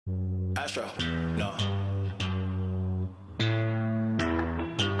Astro, no.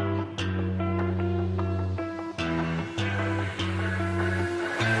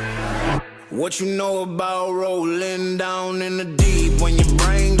 What you know about rolling down in the deep? When your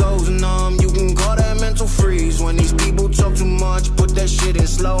brain goes numb, you can call that mental freeze. When these people talk too much, put that shit in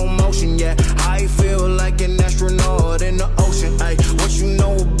slow motion. Yeah, I feel like an astronaut in the ocean. Ay, what you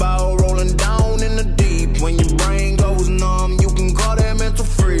know about rolling down in the deep? When your brain goes numb, you can call that mental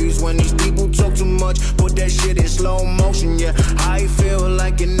freeze. When these people talk too much, put that shit in slow motion. Yeah, I feel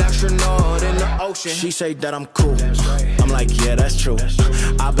like an astronaut in the ocean. She say that I'm cool, I'm like, yeah, that's true.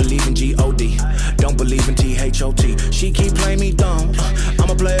 I believe in G-O-D, don't believe in T-H-O-T. She keep playing me dumb, I'm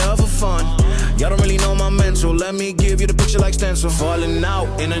a player for fun. Y'all don't really know my mental, let me give you the picture like stencil. Falling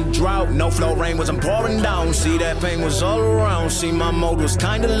out in a drought, no flow, rain wasn't pouring down. See, that pain was all around, see, my mode was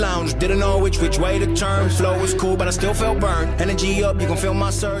kinda lounge. Didn't know which way to turn, flow was cool but I still felt burned. Energy up, you can feel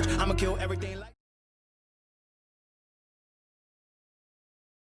my surge, I'ma kill everything like